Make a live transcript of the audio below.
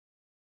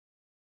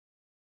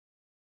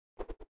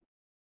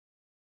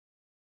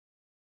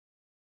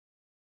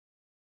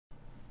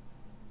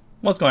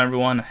What's going on,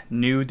 everyone?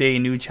 New day,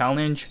 new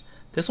challenge.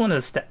 This one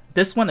is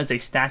a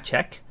stat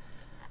check.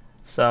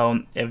 So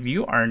if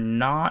you are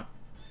not,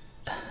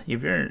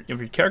 if your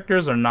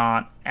characters are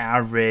not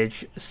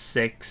average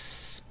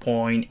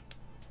 6.5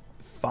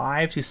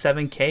 to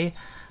 7k,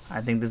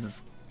 I think this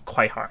is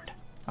quite hard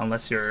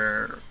unless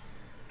your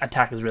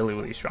attack is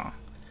really strong.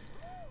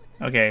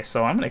 Okay,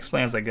 so I'm gonna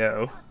explain as I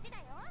go.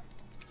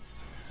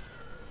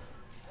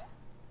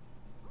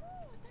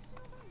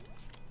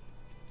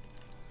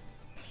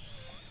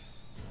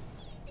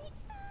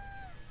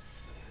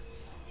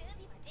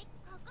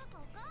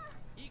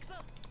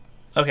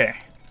 Okay,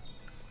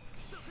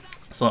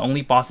 so the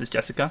only boss is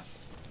Jessica.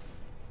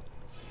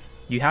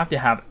 You have to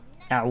have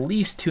at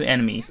least 2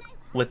 enemies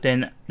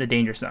within the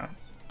danger zone,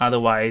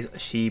 otherwise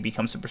she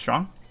becomes super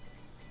strong.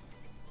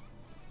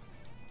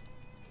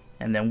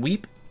 And then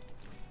Weep,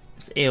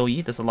 it's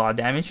AoE, does a lot of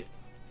damage.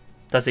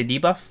 Does a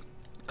debuff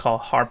called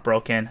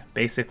Heartbroken.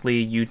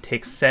 Basically, you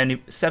take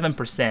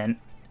 7%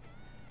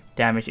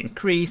 damage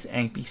increase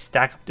and be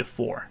stacked up to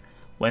 4.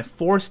 When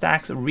 4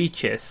 stacks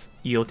reaches,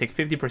 you'll take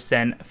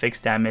 50%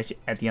 fixed damage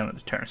at the end of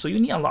the turn. So you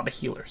need a lot of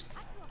healers.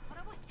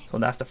 So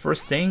that's the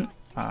first thing.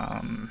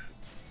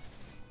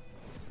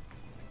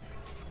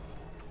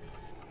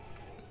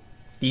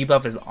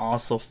 Debuff is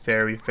also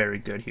very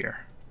good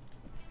here.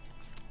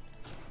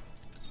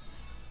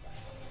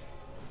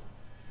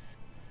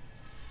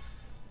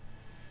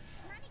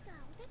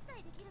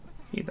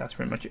 Okay, that's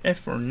pretty much it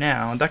for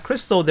now. That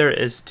crystal there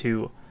is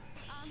to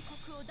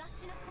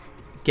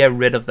get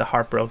rid of the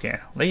Heartbroken.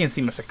 Like you can see,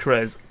 my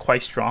Sakura is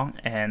quite strong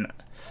and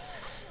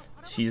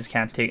she just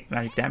can't take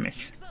magic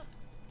damage.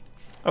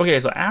 Okay,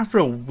 so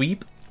after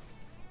Weep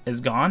is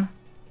gone,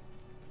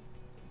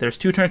 there's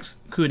 2 turns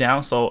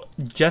cooldown, so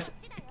just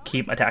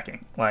keep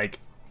attacking. Like,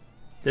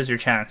 this is your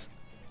chance.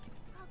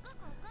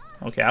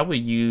 Okay, I would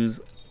use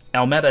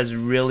Almeda is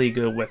really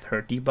good with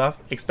her debuff,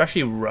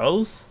 especially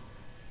Rose.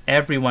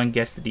 Everyone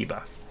gets the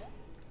debuff.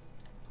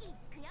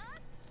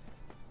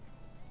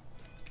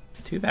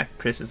 Too bad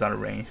Chris is out of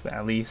range, but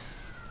at least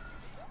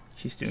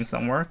she's doing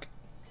some work.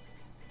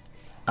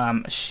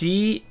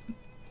 She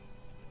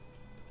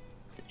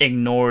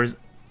ignores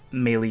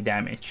melee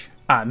damage,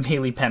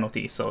 melee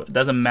penalty, so it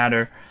doesn't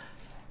matter.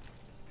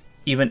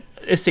 Even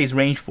it says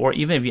range 4.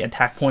 Even if you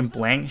attack point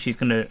blank, she's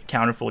gonna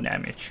counter full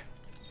damage.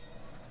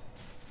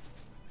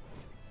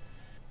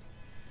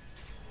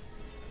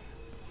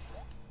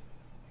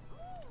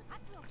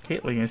 Okay,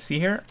 like you can see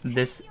here,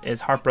 this is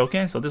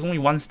Heartbroken, so there's only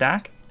 1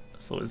 stack,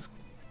 so it's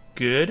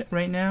good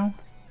right now.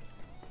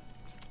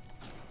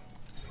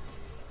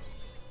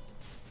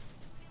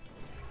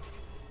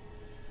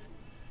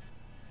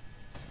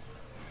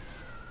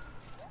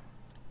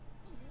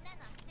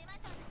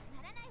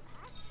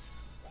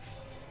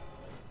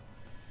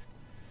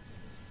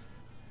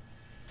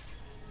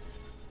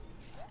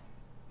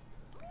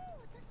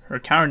 Her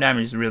counter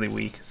damage is really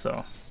weak,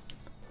 so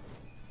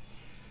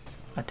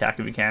attack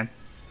if you can.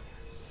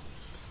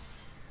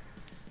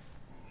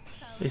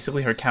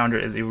 Basically, her counter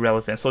is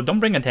irrelevant, so don't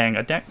bring a tank.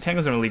 A tank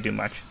doesn't really do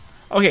much.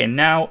 Okay,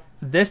 now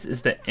this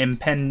is the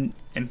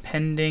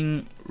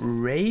impending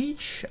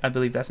rage. I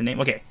believe that's the name.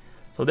 Okay,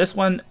 so this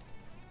one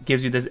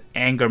gives you this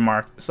anger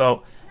mark.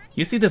 So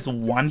you see this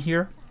 1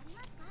 here.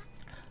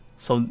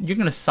 So you're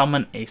gonna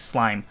summon a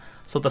slime.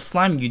 So the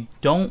slime, you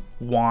don't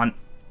want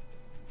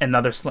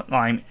another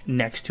slime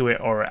next to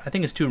it, or I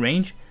think it's 2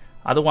 range.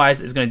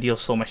 Otherwise, it's gonna deal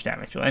so much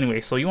damage. So anyway,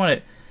 so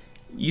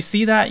you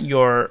see that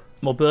your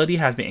mobility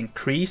has been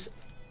increased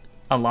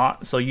a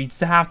lot, so you just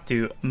have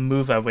to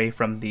move away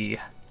from your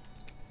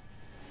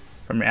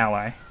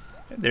ally.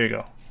 There you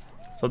go.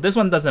 So this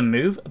one doesn't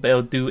move, but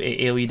it'll do a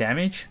AoE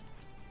damage.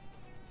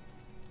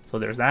 So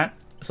there's that.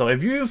 So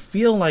if you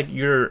feel like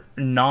you're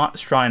not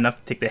strong enough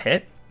to take the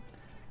hit,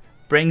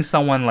 bring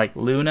someone like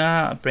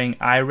Luna, bring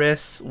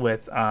Iris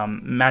with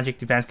magic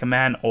defense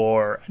command,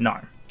 or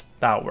Narm.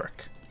 That'll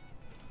work.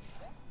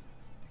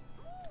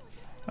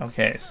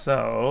 Okay,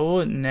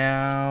 so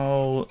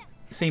now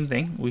same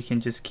thing. We can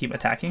just keep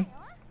attacking.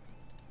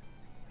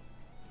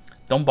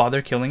 Don't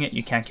bother killing it.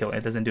 You can't kill it.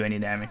 It doesn't do any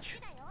damage.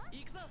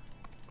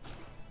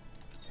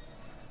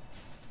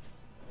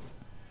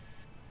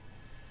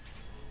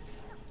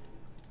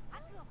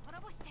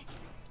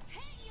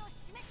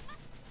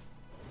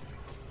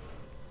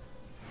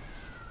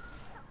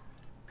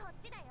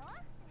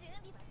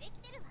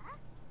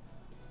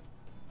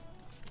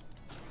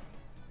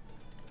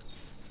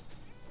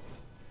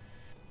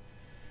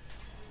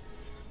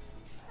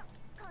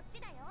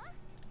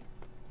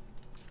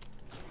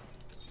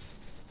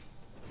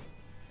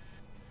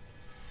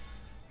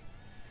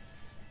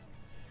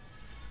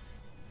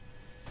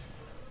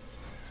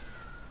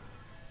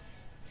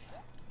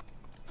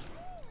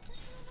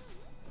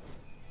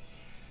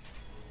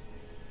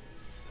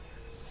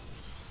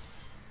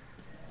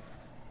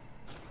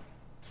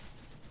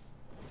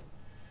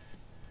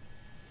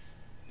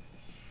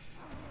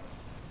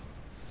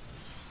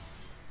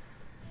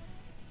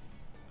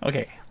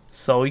 Okay,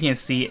 so you can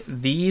see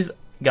these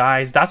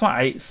guys. That's why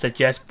I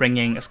suggest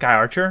bringing a Sky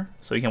Archer,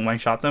 so you can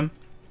one-shot them.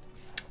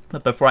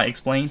 But before I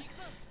explain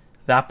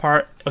that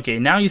part, okay,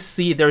 now you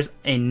see there's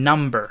a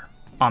number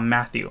on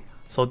Matthew.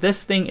 So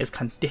this thing is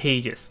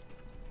contagious.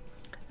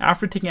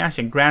 After taking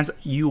action, grants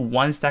you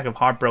 1 stack of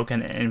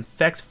Heartbroken and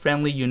infects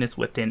friendly units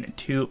within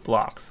 2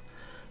 blocks.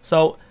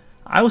 So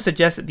I would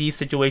suggest that these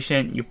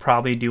situations, you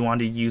probably do want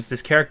to use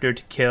this character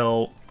to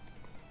kill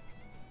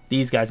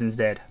these guys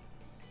instead.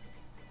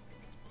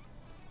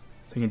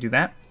 So you can do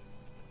that.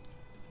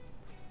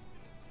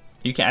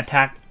 You can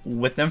attack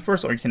with them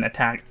first, or you can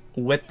attack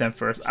with them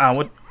first. How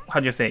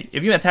do you say?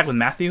 If you attack with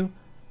Matthew,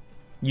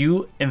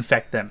 you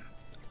infect them.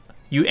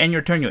 You end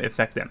your turn, you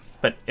infect them.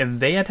 But if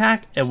they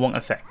attack, it won't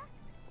affect.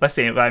 Let's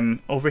say if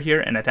I'm over here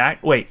and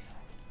attack. Wait.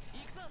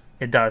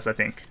 It does, I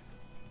think.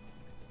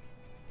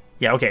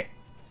 Yeah, okay.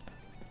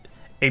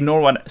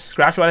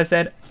 Scratch what I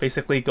said.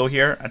 Basically, go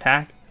here,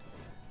 attack.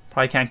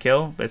 Probably can't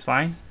kill, but it's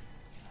fine.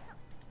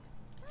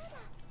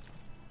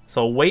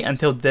 So wait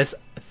until this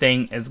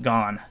thing is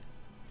gone.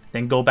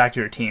 Then go back to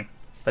your team.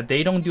 But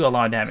they don't do a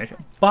lot of damage.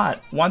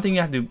 But one thing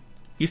you have to...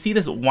 You see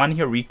this one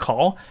here,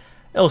 recall?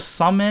 It'll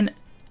summon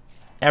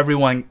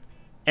everyone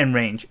in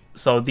range.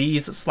 So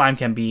these slime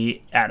can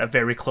be at a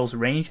very close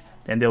range,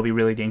 then they'll be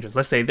really dangerous.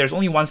 Let's say there's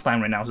only 1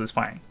 slime right now, so it's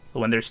fine. So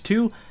when there's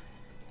 2,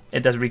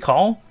 it does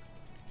recall,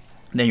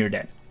 then you're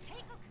dead.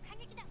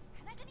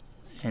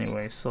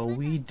 Anyway, so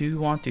we do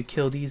want to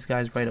kill these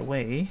guys right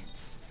away.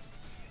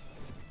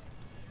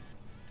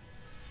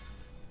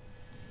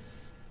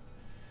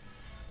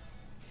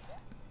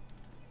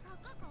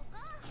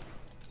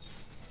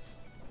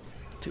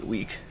 Too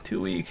weak,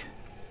 too weak.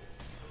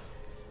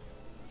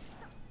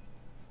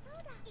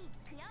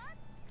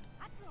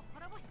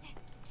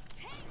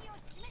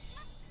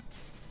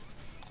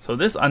 So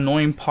this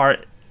annoying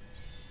part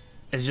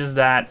is just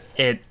that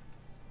it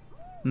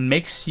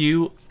makes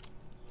you,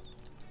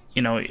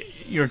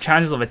 your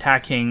chances of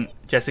attacking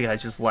Jessica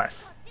is just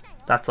less.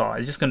 That's all.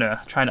 It's just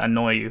gonna try to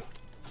annoy you.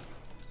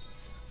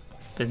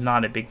 It's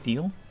not a big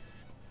deal.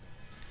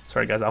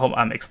 Sorry guys, I hope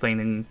I'm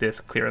explaining this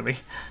clearly.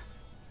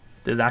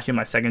 This is actually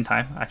my 2nd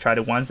time. I tried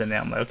it once and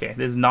then I'm like, okay,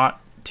 this is not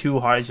too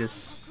hard, it's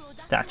just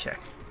stat check.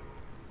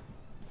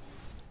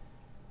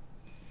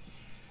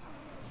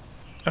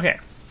 Okay.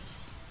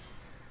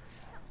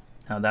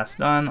 Now that's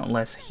done,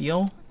 let's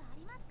heal.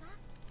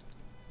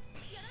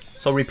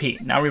 So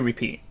repeat, now we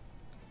repeat.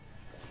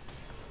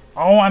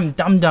 Oh, I'm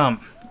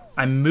dumb.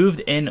 I moved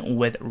in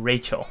with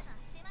Rachel.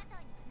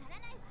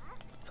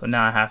 So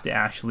now I have to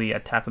actually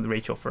attack with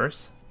Rachel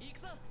first.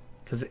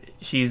 Because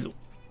she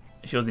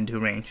was in 2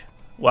 range.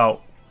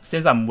 Well,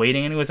 since I'm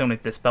waiting anyways, I'm going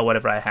to dispel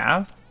whatever I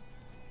have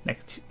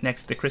next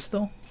to the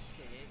crystal.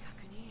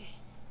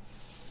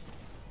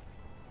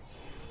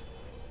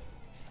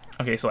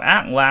 Okay, so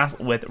at last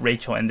with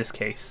Rachel in this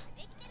case.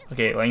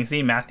 Okay, like you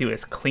see, Matthew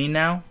is clean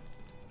now.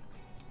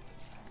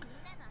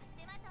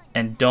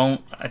 And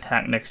don't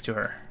attack next to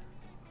her.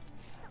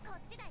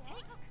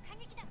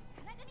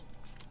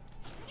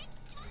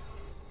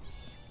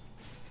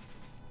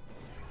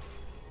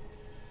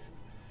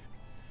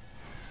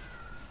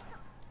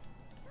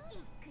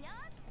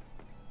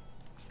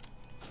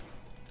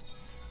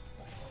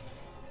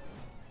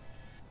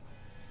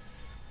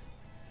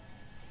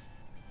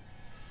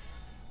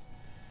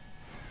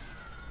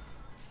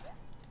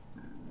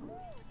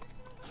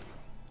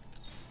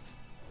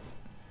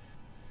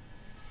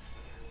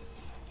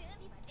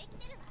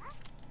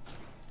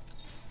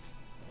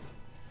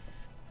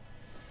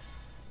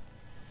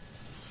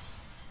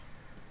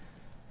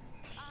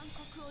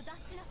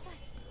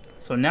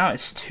 So now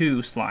it's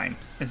 2 slimes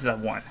instead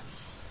of 1.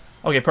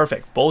 Okay,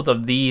 perfect. Both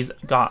of these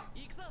got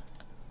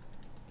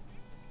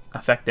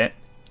affected.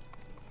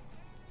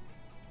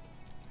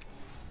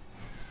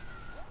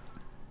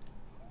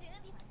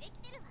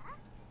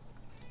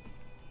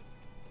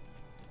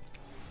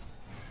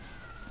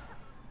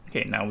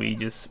 Okay, now we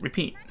just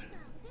repeat.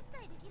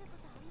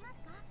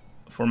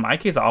 For my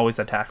case, I always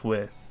attack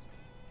with...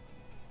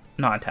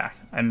 Not attack.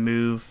 I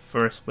move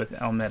first with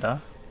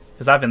Almeda.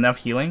 Because I have enough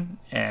healing,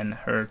 and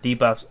her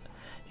debuffs...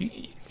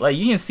 you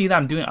can see that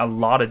I'm doing a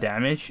lot of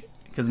damage,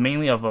 because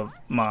mainly of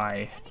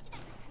my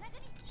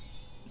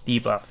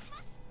debuff.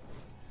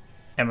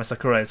 And my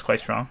Sakura is quite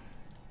strong.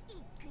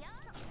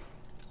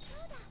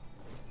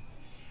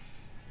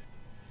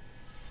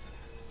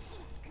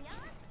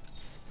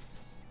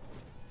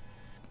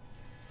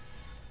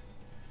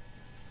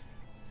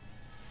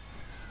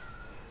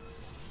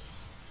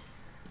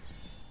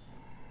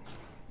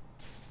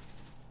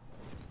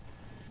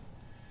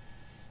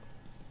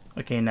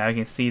 Okay, now you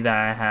can see that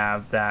I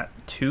have that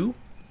 2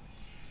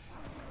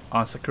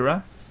 on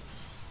Sakura.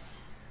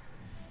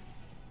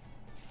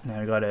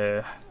 Now I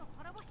gotta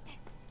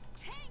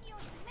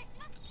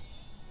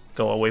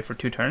go away for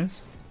 2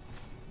 turns.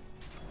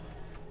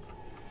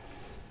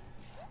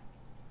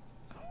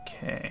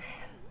 Okay.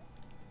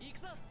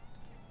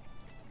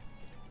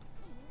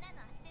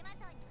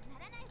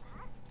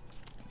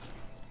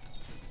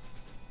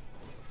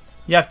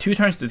 You have 2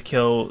 turns to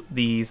kill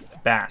these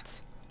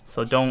bats,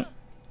 so don't,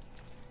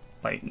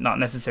 not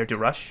necessary to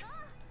rush.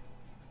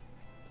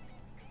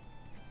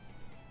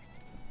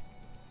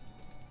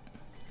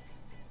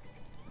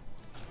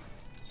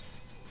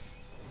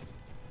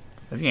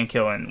 If you can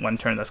kill in one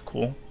turn, that's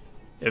cool.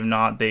 If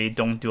not, they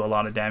don't do a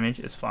lot of damage,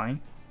 it's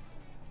fine.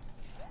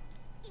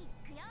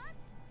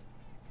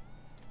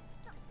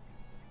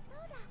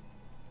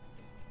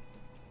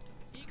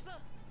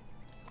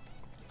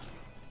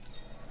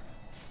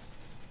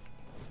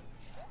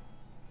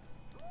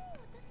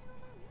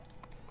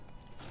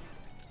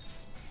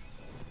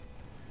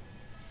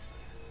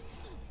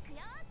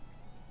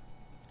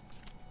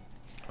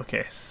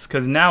 Okay,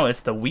 because now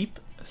it's the weep.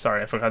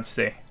 Sorry, I forgot to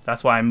say.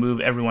 That's why I move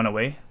everyone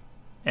away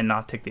and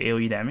not take the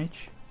AoE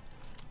damage.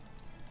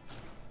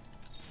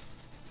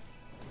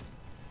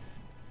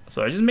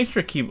 So I just make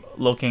sure to keep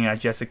looking at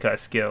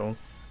Jessica's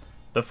skills.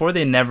 Before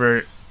they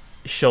never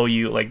show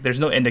you, like, there's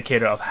no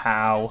indicator of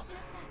how,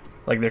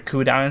 like, their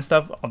cooldown and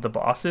stuff of the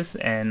bosses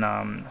and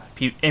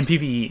in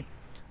PvE.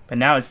 But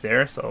now it's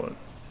there, so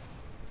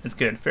it's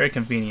good. Very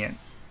convenient.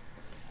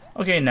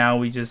 Okay, now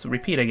we just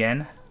repeat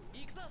again.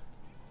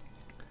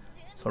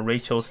 So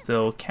Rachel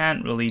still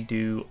can't really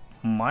do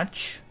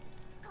much.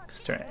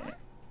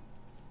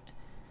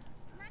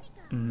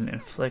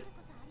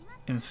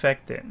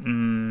 Infected.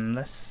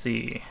 Let's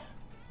see.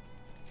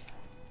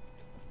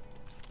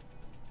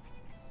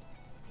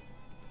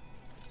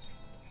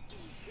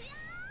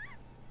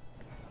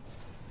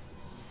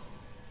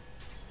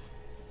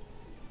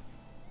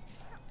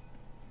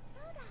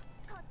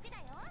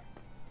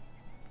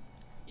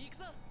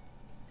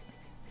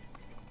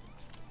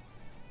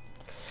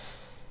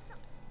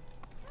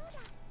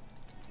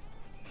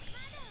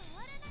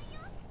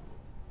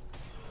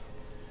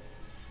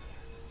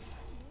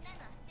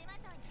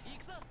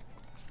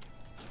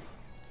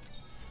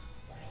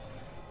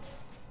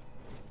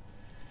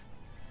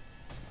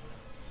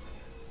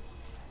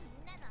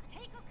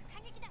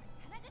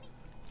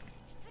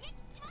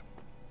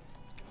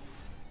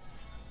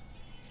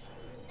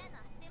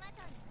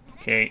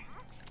 Okay.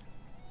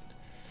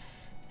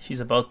 She's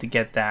about to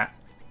get that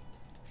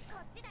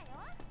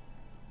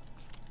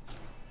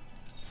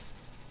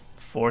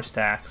 4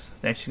 stacks.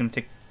 Then she's gonna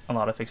take a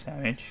lot of fixed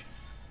damage.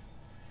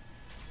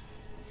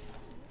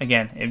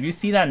 Again, if you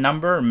see that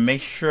number,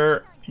 make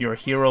sure your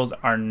heroes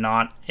are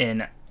not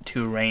in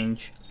 2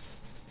 range.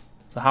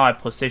 So how I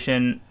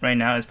position right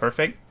now is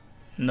perfect.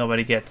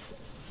 Nobody gets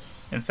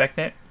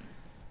infected.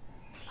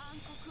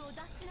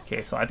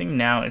 Okay, so I think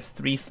now it's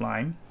 3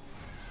 slime.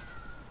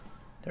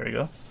 There we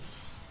go.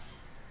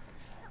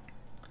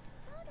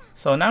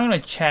 So now I'm going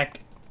to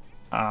check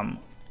her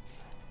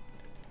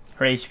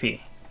HP.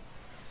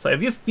 So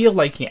if you feel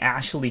like you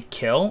actually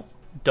kill,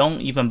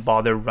 don't even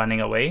bother running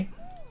away.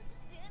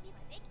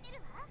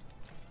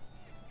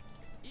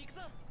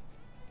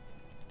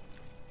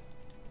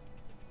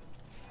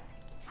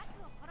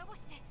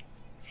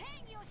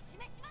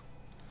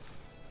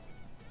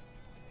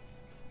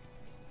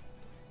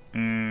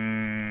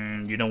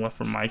 You know what,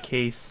 for my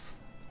case,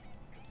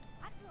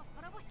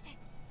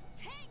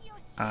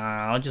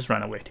 I'll just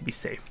run away to be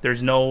safe.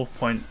 There's no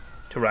point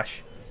to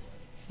rush.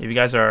 If you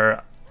guys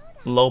are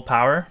low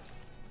power,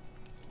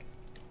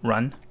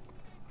 run.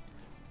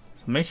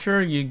 So make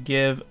sure you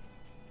give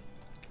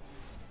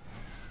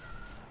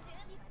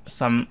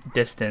some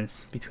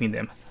distance between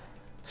them.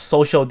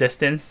 Social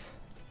distance.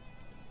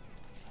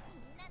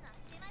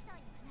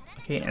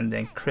 Okay, and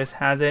then Chris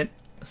has it.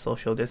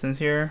 Social distance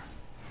here.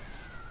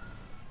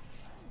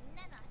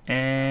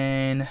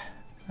 And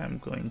I'm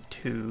going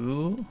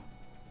to...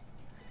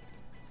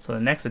 So the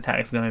next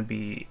attack is going to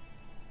be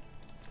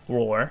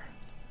Roar.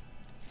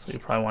 So you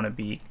probably want to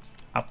be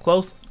up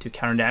close to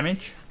counter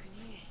damage.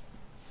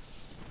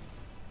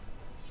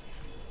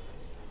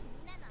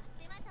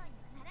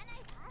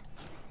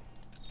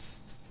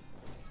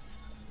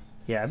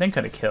 Yeah, I think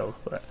could have killed,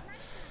 but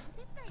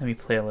let me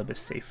play a little bit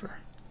safer.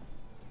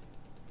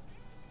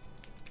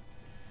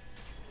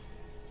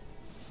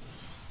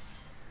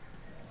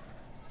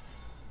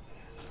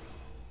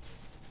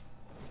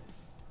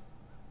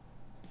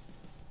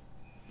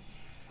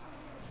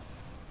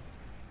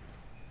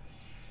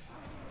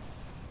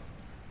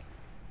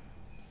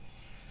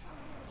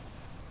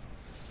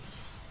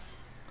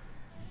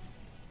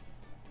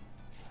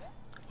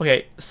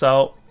 Okay,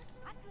 so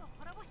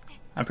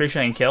I'm pretty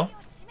sure I can kill.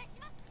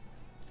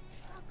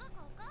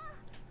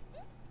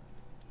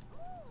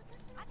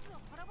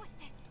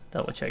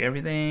 Double check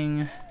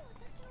everything.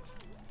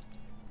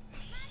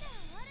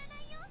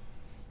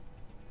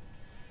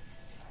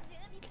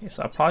 Okay,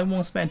 so I probably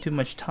won't spend too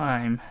much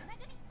time.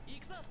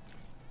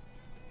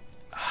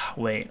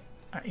 Wait,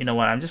 you know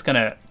what? I'm just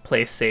gonna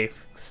play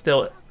safe.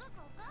 Still,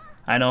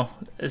 I know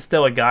it's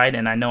still a guide,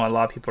 and I know a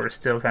lot of people are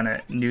still kind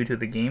of new to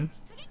the game.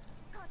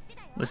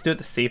 Let's do it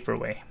the safer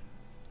way.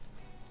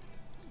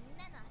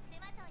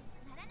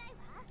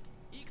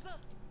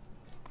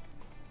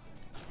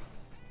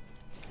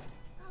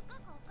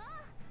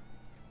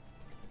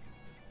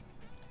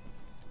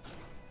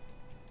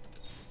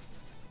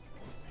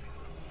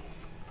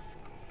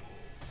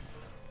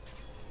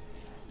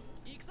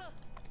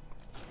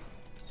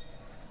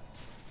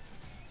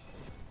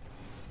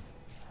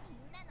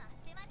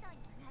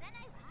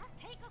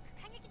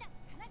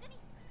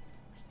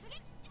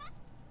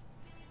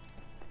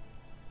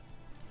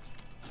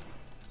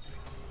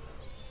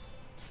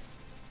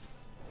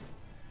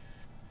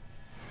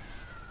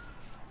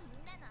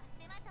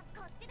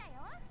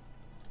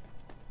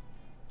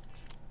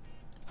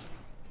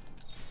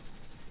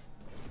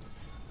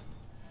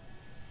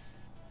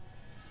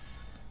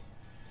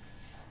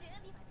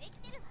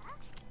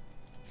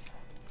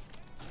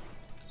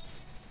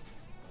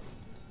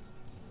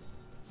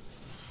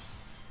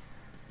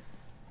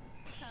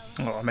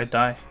 Oh, I might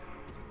die.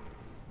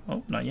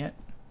 Oh, not yet.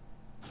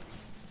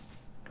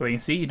 So you can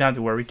see, you don't have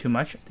to worry too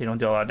much. They don't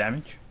do a lot of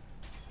damage.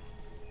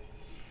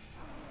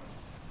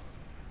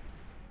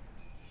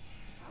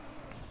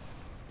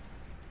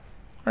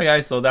 Alright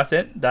guys, so that's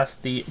it. That's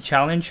the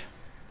challenge.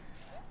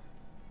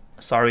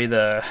 Sorry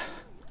the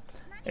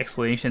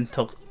explanation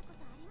took,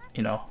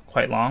 you know,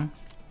 quite long.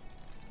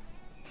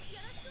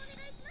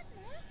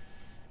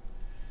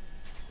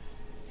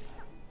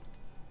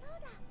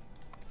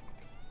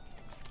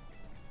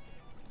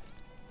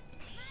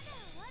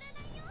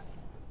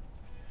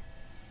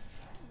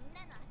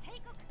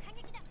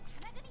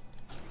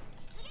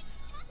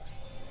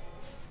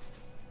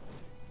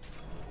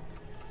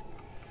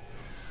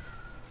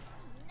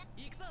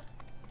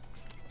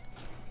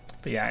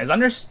 But yeah,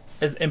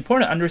 it's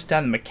important to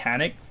understand the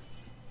mechanic,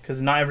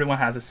 because not everyone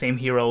has the same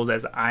heroes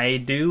as I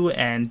do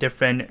and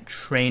different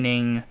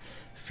training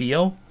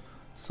feel.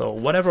 So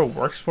whatever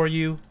works for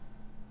you,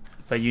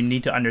 but you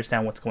need to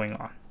understand what's going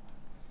on.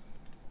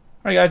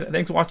 Alright guys,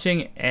 thanks for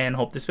watching and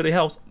hope this video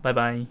helps. Bye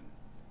bye.